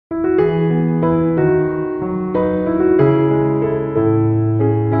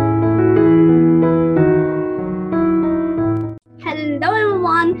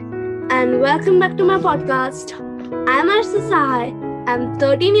my podcast. I'm Arsa Sahai. I'm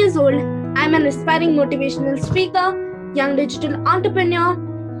 13 years old. I'm an aspiring motivational speaker, young digital entrepreneur,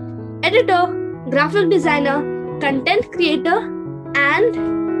 editor, graphic designer, content creator,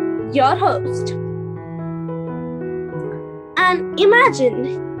 and your host. And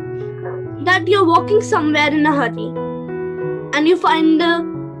imagine that you're walking somewhere in a hurry and you find a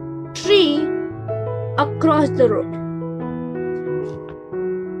tree across the road.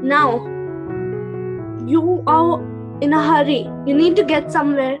 Now, you are in a hurry. You need to get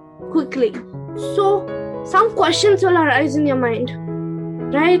somewhere quickly. So, some questions will arise in your mind,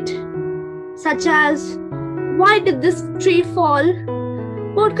 right? Such as, why did this tree fall?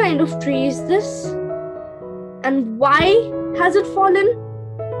 What kind of tree is this? And why has it fallen?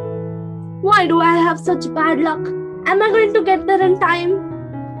 Why do I have such bad luck? Am I going to get there in time?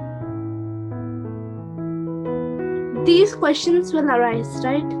 These questions will arise,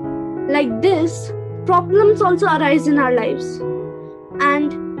 right? Like this, problems also arise in our lives.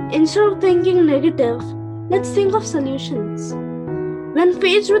 And instead of thinking negative, let's think of solutions. When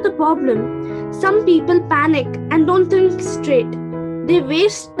faced with a problem, some people panic and don't think straight. They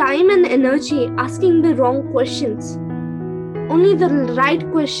waste time and energy asking the wrong questions. Only the right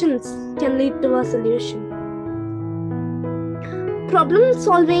questions can lead to a solution. Problem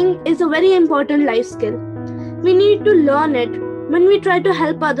solving is a very important life skill. We need to learn it when we try to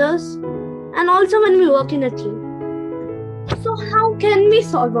help others and also when we work in a team. So how can we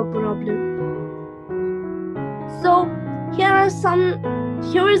solve a problem? So here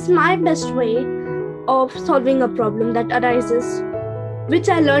is my best way of solving a problem that arises, which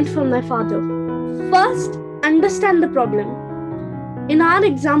I learned from my father. First, understand the problem. In our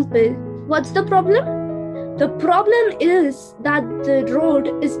example, what's the problem? The problem is that the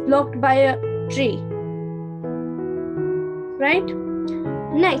road is blocked by a tree. Right?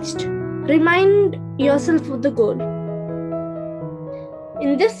 Next, remind yourself of the goal.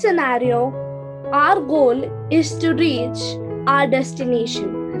 In this scenario, our goal is to reach our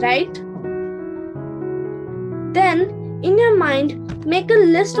destination, right? Then, in your mind, make a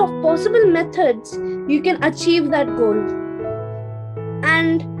list of possible methods you can achieve that goal.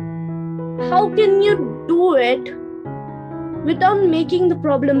 And how can you do it without making the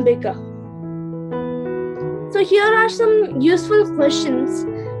problem bigger? So here are some useful questions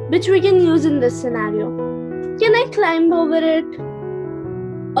which we can use in this scenario. Can I climb over it?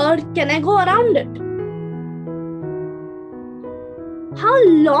 Or can I go around it? How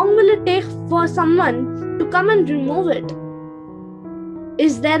long will it take for someone to come and remove it?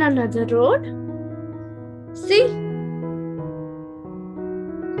 Is there another road? See?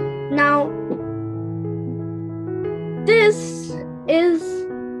 Now, this is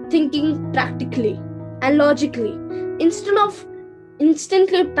thinking practically and logically, instead of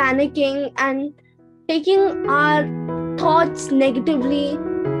instantly panicking and taking our thoughts negatively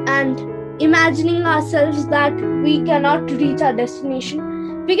and imagining ourselves that we cannot reach our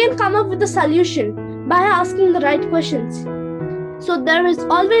destination. We can come up with a solution by asking the right questions. So there is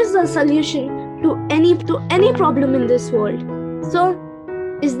always a solution to any problem in this world. So,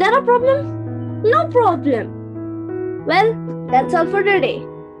 is there a problem? No problem. Well, that's all for today.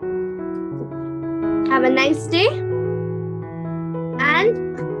 Have a nice day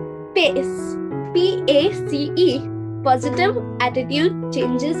and PACE, PACE, positive attitude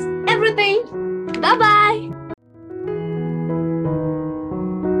changes everything. Bye-bye.